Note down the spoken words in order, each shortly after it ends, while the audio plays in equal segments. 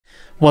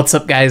What's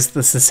up guys,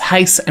 this is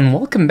Heis and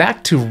welcome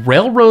back to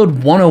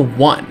Railroad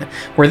 101,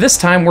 where this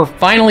time we're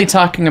finally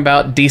talking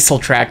about diesel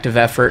tractive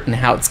effort and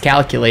how it's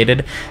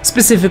calculated,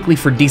 specifically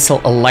for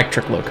diesel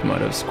electric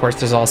locomotives. Of course,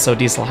 there's also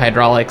diesel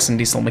hydraulics and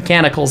diesel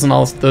mechanicals and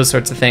all those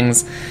sorts of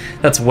things.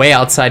 That's way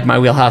outside my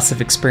wheelhouse of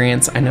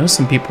experience. I know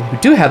some people who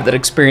do have that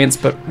experience,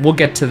 but we'll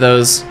get to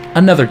those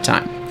another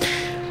time.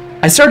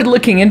 I started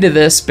looking into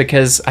this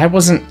because I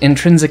wasn't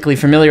intrinsically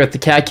familiar with the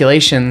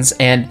calculations,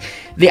 and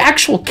the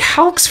actual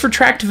calcs for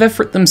tractive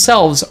effort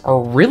themselves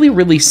are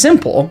really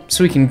simple,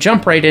 so we can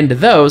jump right into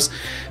those,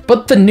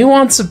 but the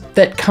nuance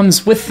that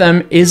comes with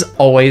them is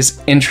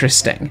always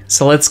interesting.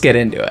 So let's get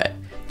into it.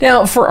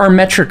 Now, for our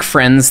metric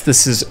friends,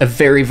 this is a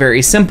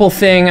very simple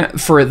thing.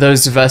 For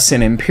those of us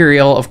in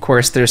Imperial, of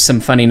course, there's some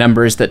funny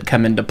numbers that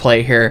come into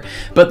play here,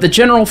 but the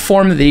general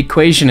form of the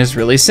equation is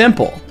really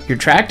simple. Your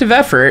tractive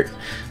effort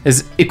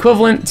is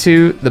equivalent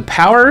to the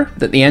power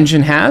that the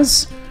engine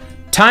has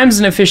times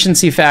an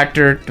efficiency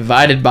factor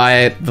divided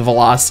by the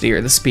velocity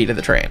or the speed of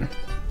the train.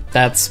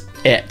 That's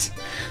it.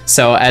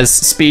 So as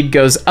speed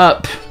goes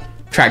up,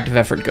 tractive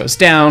effort goes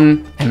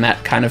down, and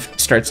that kind of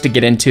starts to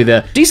get into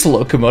the diesel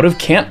locomotive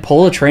can't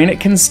pull a train it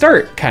can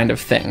start kind of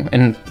thing.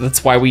 And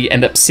that's why we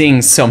end up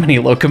seeing so many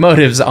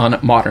locomotives on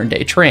modern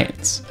day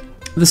trains.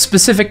 The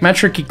specific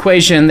metric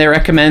equation, they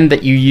recommend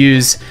that you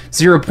use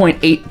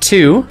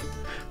 0.82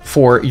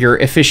 for your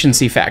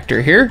efficiency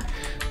factor here.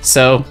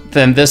 So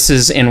then this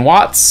is in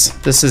watts,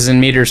 this is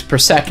in meters per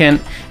second,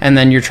 and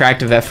then your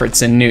tractive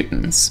effort's in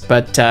newtons.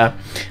 But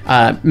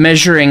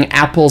measuring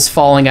apples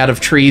falling out of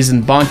trees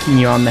and bonking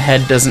you on the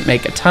head doesn't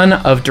make a ton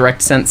of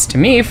direct sense to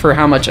me for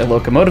how much a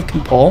locomotive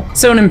can pull.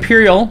 So in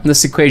Imperial,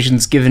 this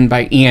equation's given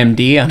by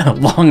ES&D on a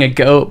long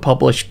ago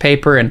published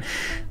paper, and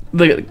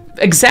the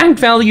exact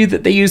value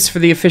that they use for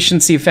the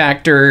efficiency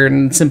factor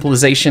and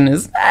simplification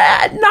is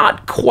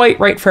not quite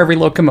right for every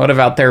locomotive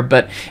out there,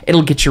 but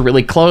it'll get you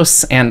really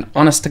close. And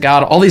honest to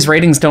God, all these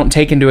ratings don't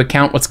take into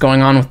account what's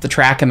going on with the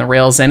track and the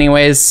rails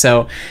anyways,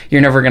 so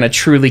you're never going to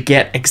truly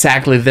get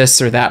exactly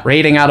this or that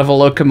rating out of a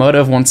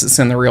locomotive once it's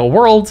in the real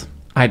world.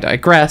 I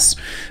digress.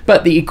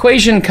 But the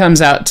equation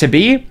comes out to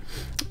be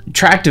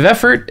tractive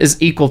effort is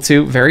equal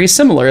to, very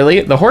similarly,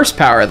 the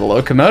horsepower of the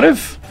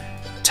locomotive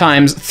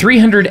times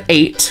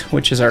 308,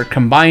 which is our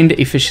combined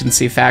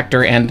efficiency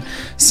factor and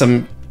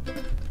some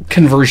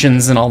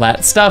conversions and all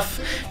that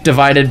stuff,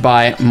 divided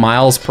by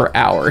miles per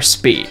hour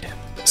speed.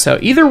 So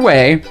either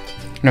way,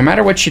 no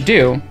matter what you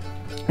do,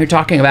 you're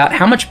talking about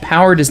how much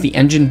power does the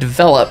engine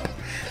develop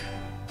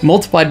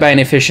multiplied by an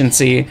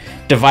efficiency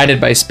divided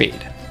by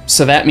speed.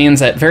 So that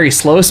means at very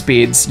slow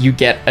speeds, you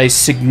get a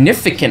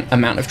significant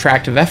amount of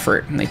tractive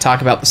effort. And they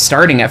talk about the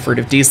starting effort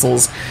of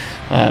diesels.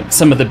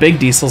 Some of the big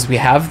diesels we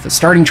have, the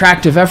starting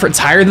tractive effort's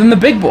higher than the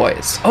big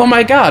boys. Oh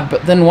my God,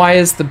 but then why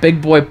is the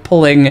big boy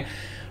pulling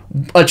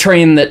a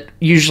train that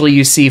usually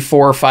you see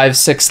 4, 5,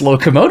 6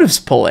 locomotives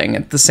pulling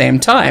at the same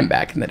time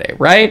back in the day,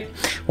 right?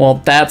 Well,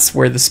 that's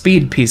where the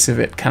speed piece of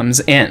it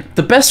comes in.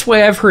 The best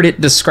way I've heard it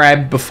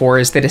described before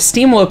is that a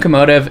steam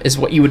locomotive is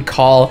what you would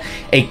call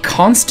a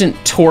constant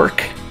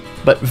torque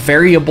but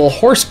variable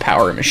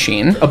horsepower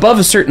machine. Above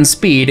a certain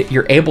speed,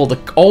 you're able to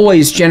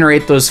always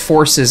generate those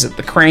forces at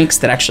the cranks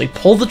that actually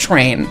pull the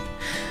train,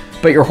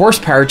 but your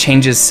horsepower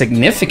changes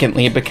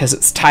significantly because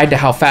it's tied to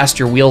how fast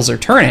your wheels are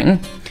turning.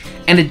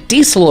 And a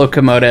diesel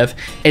locomotive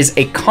is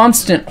a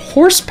constant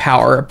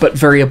horsepower but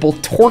variable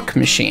torque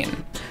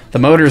machine. The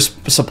motors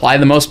supply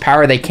the most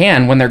power they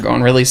can when they're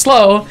going really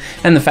slow,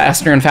 and the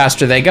faster and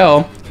faster they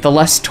go, the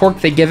less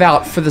torque they give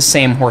out for the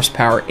same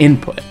horsepower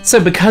input.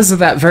 So because of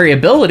that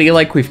variability,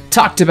 like we've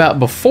talked about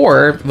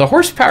before, the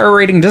horsepower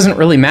rating doesn't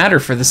really matter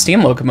for the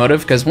steam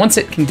locomotive, because once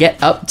it can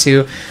get up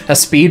to a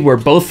speed where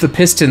both the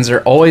pistons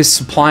are always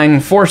supplying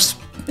force,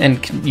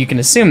 and you can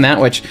assume that,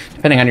 which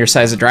depending on your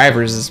size of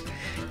drivers is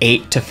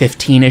 8 to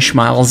 15-ish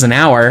miles an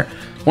hour,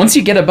 once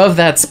you get above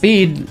that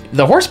speed,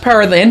 the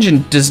horsepower of the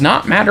engine does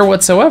not matter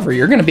whatsoever.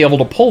 You're going to be able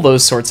to pull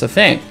those sorts of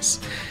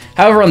things.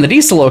 However, on the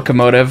diesel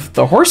locomotive,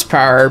 the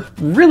horsepower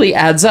really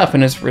adds up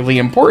and is really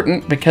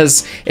important,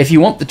 because if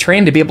you want the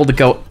train to be able to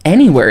go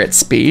anywhere at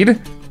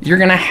speed, you're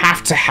gonna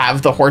have to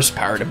have the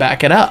horsepower to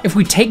back it up. If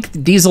we take the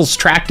diesel's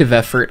tractive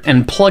effort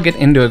and plug it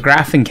into a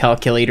graphing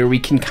calculator, we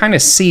can kind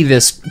of see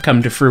this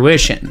come to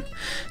fruition.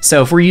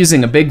 So if we're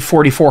using a big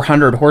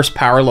 4,400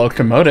 horsepower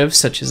locomotive,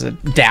 such as a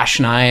Dash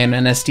 9,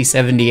 an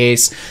SD70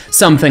 Ace,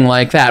 something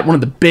like that, one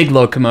of the big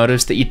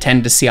locomotives that you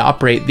tend to see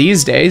operate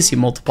these days, you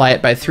multiply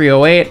it by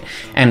 308,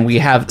 and we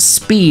have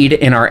speed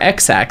in our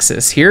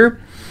x-axis here.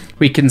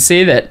 We can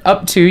see that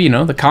up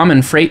to, the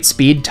common freight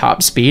speed,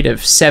 top speed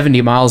of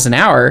 70 miles an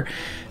hour,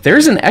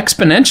 there's an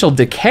exponential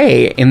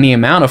decay in the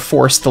amount of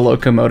force the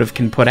locomotive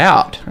can put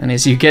out. And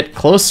as you get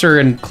closer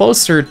and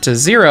closer to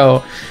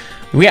zero,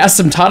 we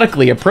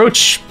asymptotically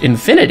approach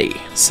infinity.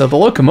 So the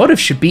locomotive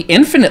should be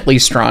infinitely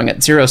strong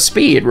at zero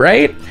speed,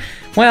 right?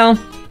 Well,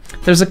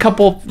 There's a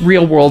couple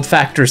real-world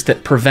factors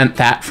that prevent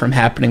that from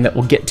happening that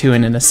we'll get to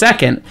in a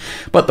second,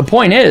 but the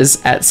point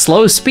is, at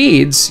slow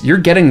speeds, you're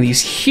getting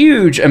these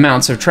huge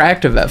amounts of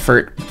tractive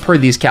effort per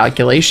these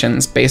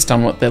calculations based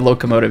on what the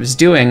locomotive is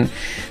doing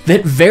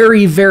that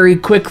very, very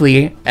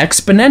quickly,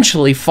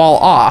 exponentially fall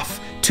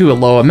off to a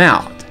low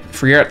amount.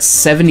 If you're at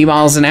 70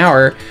 miles an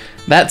hour,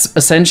 that's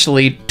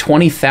essentially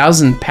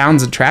 20,000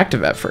 pounds of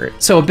tractive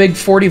effort. So a big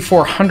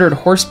 4,400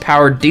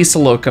 horsepower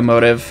diesel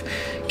locomotive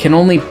can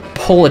only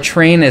pull a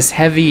train as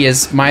heavy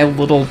as my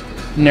little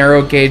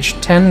narrow gauge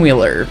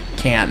 10-wheeler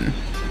can,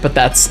 but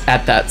that's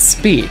at that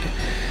speed.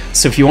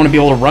 So if you want to be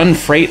able to run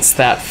freights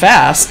that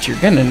fast, you're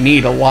going to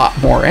need a lot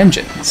more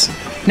engines.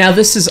 Now,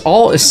 this is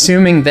all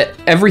assuming that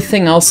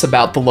everything else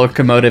about the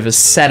locomotive is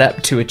set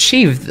up to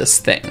achieve this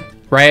thing,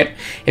 right?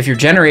 If your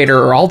generator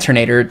or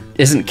alternator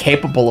isn't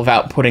capable of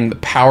outputting the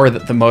power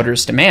that the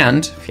motors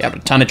demand, if you have a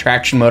ton of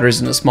traction motors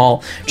and a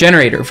small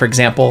generator, for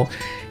example,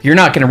 you're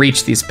not going to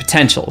reach these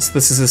potentials.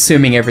 This is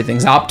assuming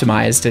everything's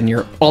optimized and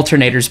your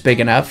alternator's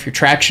big enough, your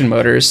traction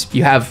motors,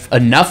 you have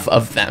enough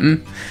of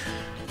them,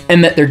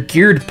 and that they're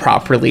geared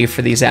properly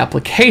for these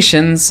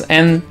applications,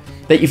 and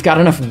that you've got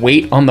enough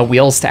weight on the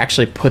wheels to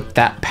actually put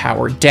that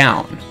power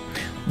down.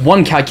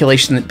 One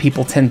calculation that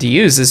people tend to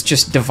use is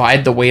just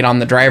divide the weight on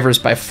the drivers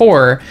by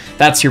 4.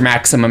 That's your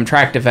maximum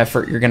tractive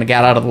effort you're going to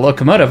get out of the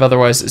locomotive.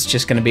 Otherwise, it's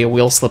just going to be a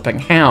wheel-slipping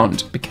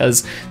hound,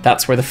 because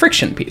that's where the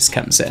friction piece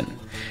comes in.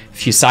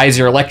 If you size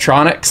your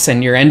electronics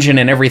and your engine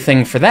and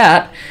everything for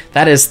that,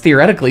 that is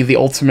theoretically the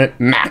ultimate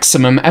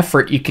maximum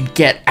effort you could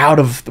get out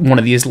of one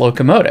of these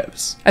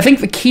locomotives. I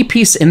think the key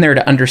piece in there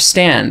to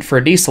understand for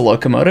a diesel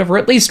locomotive, or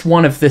at least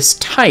one of this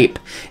type,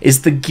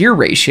 is the gear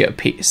ratio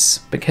piece,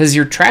 because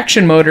your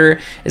traction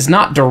motor is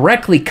not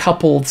directly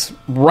coupled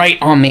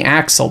right on the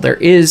axle. There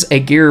is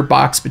a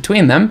gearbox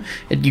between them.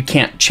 You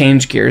can't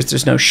change gears,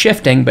 there's no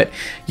shifting, but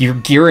you're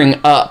gearing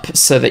up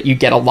so that you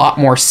get a lot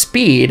more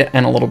speed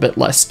and a little bit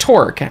less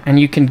torque. And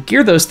you can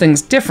gear those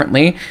things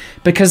differently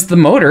because the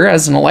motor,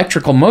 as an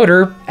electrical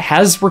motor,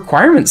 has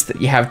requirements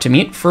that you have to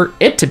meet for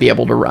it to be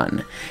able to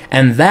run.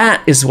 And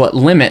that is what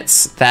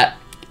limits that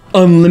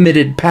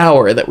unlimited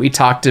power that we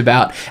talked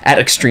about at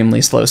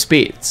extremely slow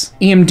speeds.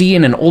 EMD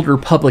in an older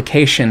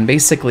publication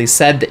basically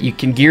said that you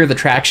can gear the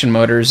traction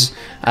motors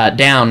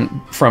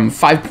down from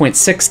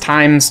 5.6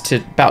 times to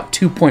about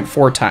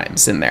 2.4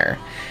 times in there.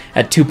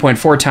 At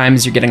 2.4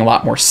 times, you're getting a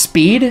lot more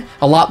speed,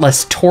 a lot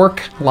less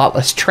torque, a lot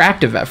less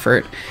tractive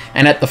effort,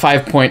 and at the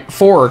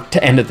 5.4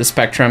 to end of the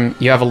spectrum,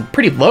 you have a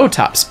pretty low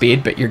top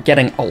speed, but you're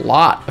getting a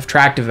lot of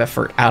tractive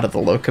effort out of the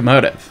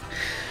locomotive.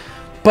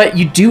 But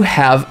you do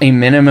have a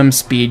minimum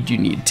speed you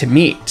need to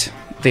meet.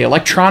 The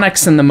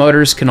electronics in the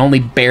motors can only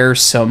bear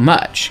so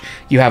much.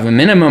 You have a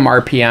minimum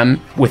RPM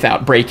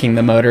without breaking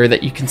the motor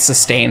that you can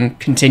sustain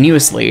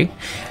continuously,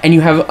 and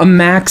you have a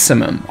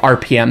maximum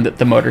RPM that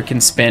the motor can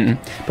spin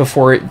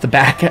before the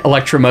back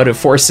electromotive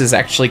forces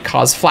actually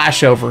cause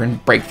flashover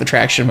and break the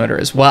traction motor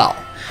as well.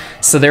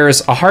 So there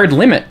is a hard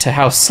limit to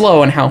how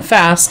slow and how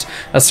fast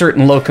a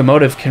certain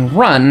locomotive can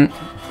run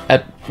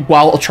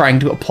while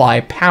trying to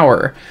apply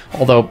power,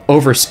 although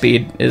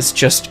overspeed is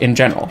just in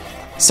general.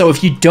 So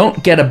if you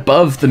don't get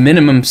above the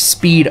minimum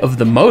speed of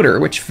the motor,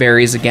 which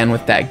varies again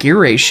with that gear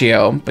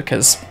ratio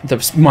because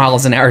the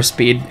miles an hour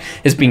speed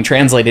is being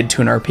translated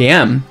to an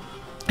RPM,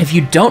 if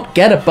you don't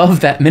get above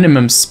that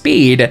minimum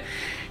speed,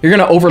 you're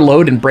going to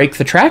overload and break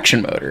the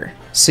traction motor.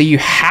 So you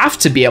have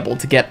to be able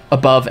to get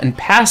above and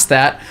past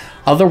that,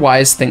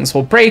 otherwise things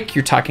will break.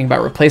 You're talking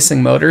about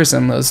replacing motors,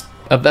 and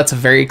that's a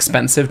very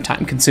expensive,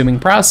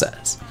 time-consuming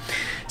process.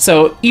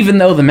 So even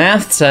though the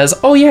math says,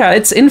 oh yeah,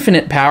 it's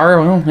infinite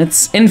power, well,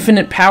 it's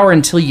infinite power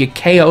until you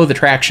KO the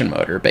traction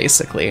motor,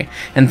 basically.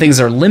 And things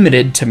are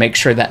limited to make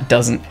sure that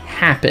doesn't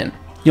happen.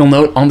 You'll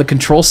note on the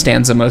control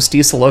stands of most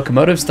diesel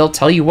locomotives, they'll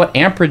tell you what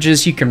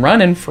amperages you can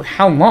run and for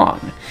how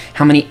long.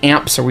 How many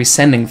amps are we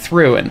sending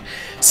through? And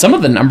some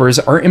of the numbers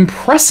are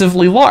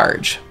impressively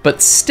large,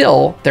 but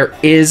still, there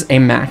is a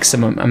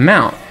maximum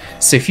amount.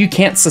 So if you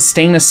can't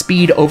sustain a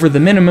speed over the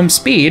minimum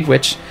speed,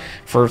 which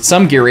for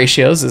some gear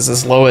ratios is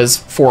as low as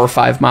 4 or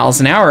 5 miles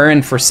an hour,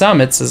 and for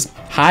some it's as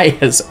high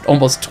as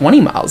almost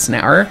 20 miles an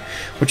hour,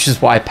 which is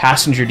why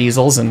passenger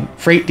diesels and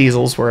freight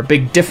diesels were a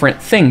big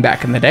different thing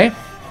back in the day.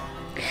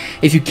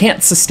 If you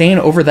can't sustain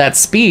over that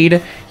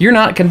speed, you're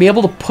not going to be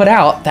able to put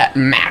out that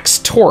max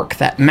torque,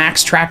 that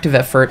max tractive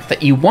effort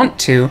that you want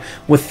to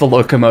with the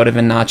locomotive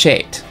in Notch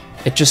 8.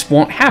 It just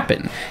won't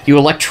happen. You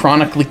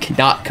electronically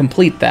cannot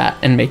complete that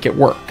and make it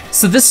work.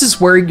 So this is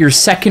where your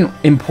second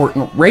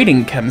important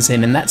rating comes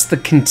in, and that's the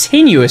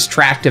continuous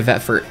tractive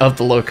effort of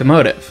the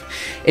locomotive.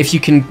 If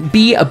you can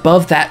be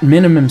above that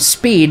minimum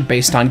speed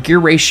based on gear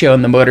ratio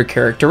and the motor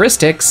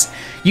characteristics,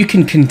 you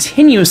can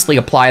continuously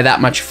apply that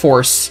much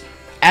force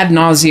ad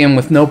nauseum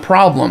with no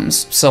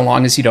problems, so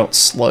long as you don't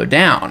slow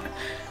down.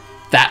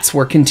 That's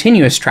where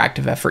continuous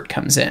tractive effort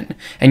comes in.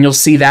 And you'll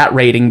see that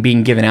rating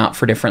being given out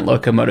for different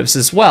locomotives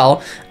as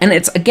well. And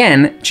it's,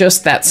 again,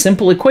 just that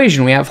simple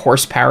equation. We have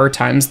horsepower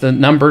times the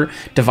number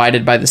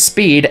divided by the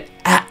speed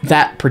at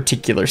that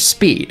particular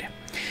speed.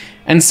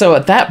 And so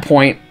at that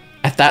point,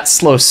 at that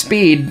slow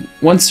speed,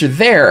 once you're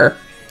there,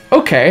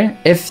 okay,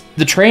 if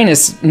the train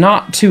is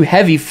not too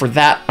heavy for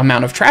that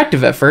amount of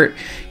tractive effort,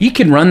 you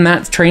can run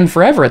that train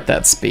forever at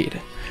that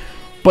speed.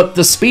 But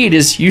the speed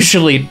is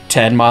usually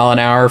 10 mile an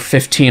hour,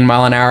 15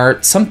 mile an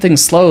hour, something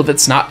slow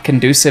that's not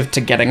conducive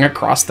to getting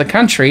across the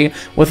country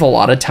with a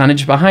lot of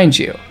tonnage behind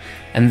you.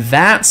 And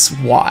that's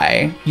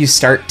why you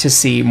start to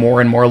see more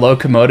and more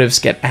locomotives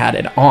get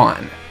added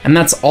on. And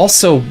that's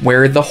also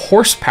where the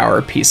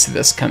horsepower piece of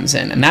this comes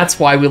in. And that's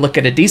why we look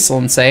at a diesel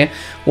and say,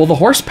 well, the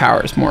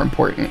horsepower is more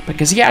important.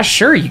 Because yeah,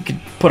 sure, you could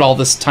put all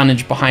this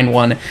tonnage behind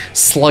one,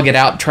 slug it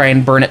out, try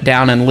and burn it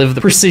down, and live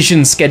the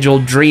precision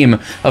scheduled dream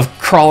of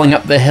crawling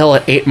up the hill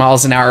at 8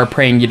 miles an hour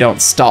praying you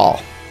don't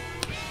stall.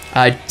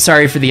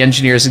 Sorry for the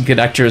engineers and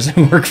conductors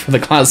who work for the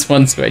Class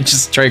 1s who I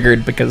just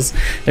triggered, because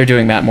they're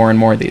doing that more and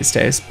more these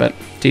days, but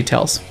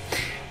details.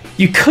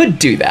 You could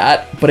do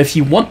that, but if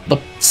you want the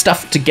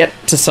stuff to get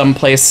to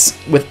someplace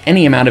with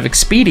any amount of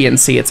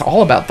expediency, it's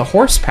all about the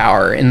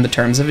horsepower in the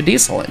terms of a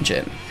diesel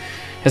engine.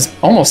 Because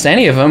almost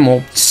any of them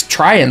will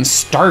try and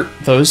start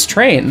those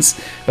trains,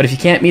 but if you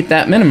can't meet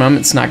that minimum,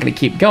 it's not going to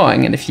keep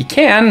going. And if you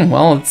can,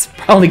 well, it's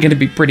probably going to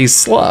be pretty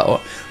slow,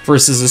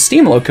 versus a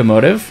steam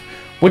locomotive,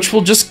 which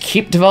will just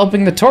keep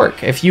developing the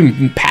torque. If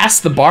you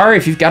pass the bar,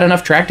 if you've got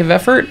enough tractive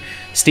effort,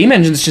 steam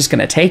engine's just going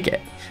to take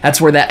it. That's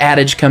where that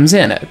adage comes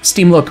in. A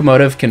steam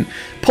locomotive can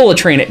pull a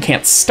train it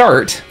can't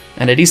start,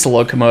 and a diesel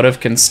locomotive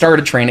can start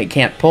a train it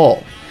can't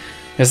pull.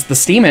 Because the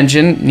steam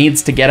engine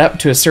needs to get up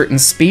to a certain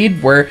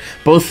speed where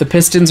both the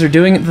pistons are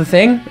doing the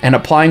thing and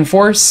applying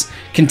force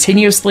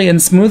continuously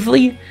and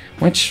smoothly,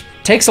 which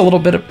takes a little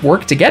bit of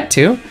work to get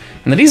to.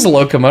 And the diesel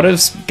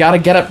locomotive's got to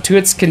get up to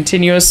its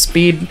continuous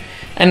speed,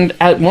 and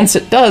once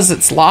it does,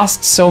 it's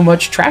lost so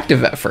much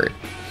tractive effort.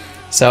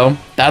 So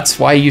that's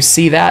why you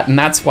see that, and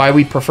that's why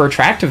we prefer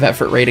tractive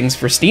effort ratings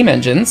for steam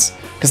engines,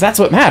 because that's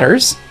what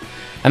matters.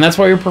 And that's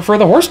why we prefer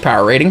the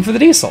horsepower rating for the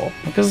diesel,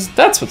 because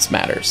that's what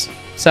matters.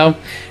 So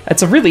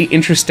it's a really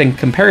interesting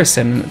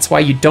comparison, and that's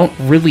why you don't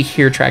really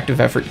hear tractive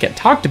effort get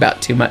talked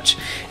about too much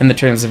in the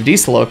terms of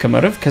diesel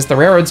locomotive, because the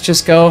railroads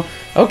just go,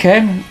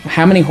 okay,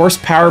 how many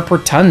horsepower per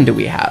ton do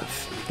we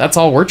have? That's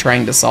all we're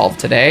trying to solve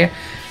today.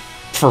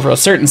 For a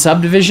certain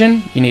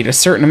subdivision, you need a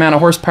certain amount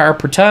of horsepower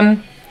per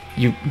ton.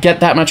 You get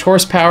that much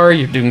horsepower,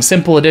 you're doing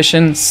simple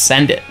addition,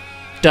 send it.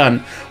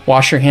 Done.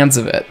 Wash your hands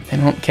of it. They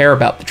don't care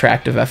about the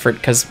tractive effort,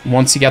 because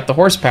once you get the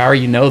horsepower,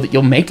 you know that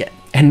you'll make it.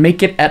 And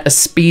make it at a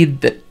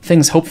speed that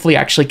things hopefully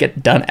actually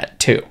get done at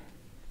too.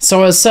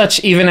 So as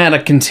such, even at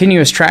a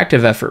continuous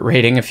tractive effort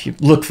rating, if you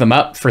look them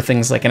up for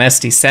things like an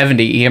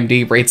SD70,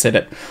 EMD rates it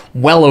at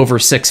well over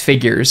 6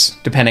 figures,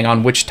 depending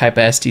on which type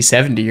of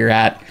SD70 you're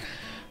at.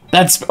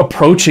 That's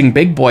approaching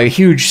big boy,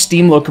 huge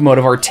steam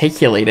locomotive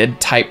articulated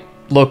type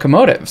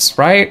locomotives,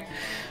 right?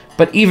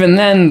 But even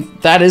then,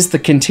 that is the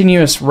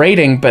continuous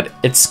rating, but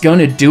it's going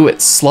to do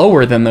it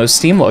slower than those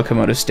steam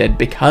locomotives did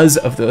because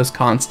of those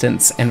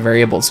constants and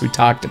variables we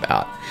talked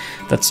about.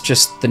 That's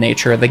just the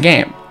nature of the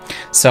game.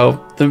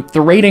 So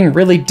the rating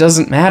really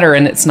doesn't matter,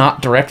 and it's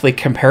not directly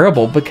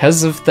comparable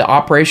because of the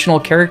operational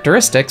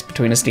characteristics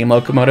between a steam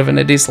locomotive and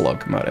a diesel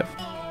locomotive.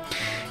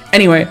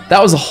 Anyway,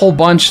 that was a whole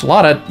bunch, a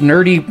lot of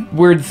nerdy,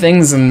 weird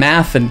things and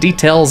math and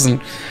details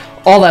and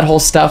all that whole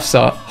stuff,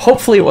 so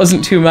hopefully it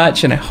wasn't too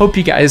much, and I hope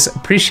you guys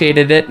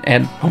appreciated it,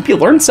 and hope you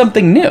learned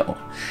something new,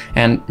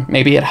 and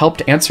maybe it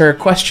helped answer a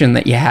question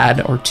that you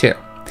had or two.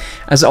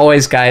 As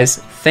always, guys,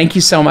 thank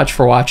you so much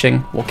for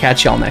watching. We'll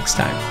catch y'all next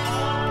time.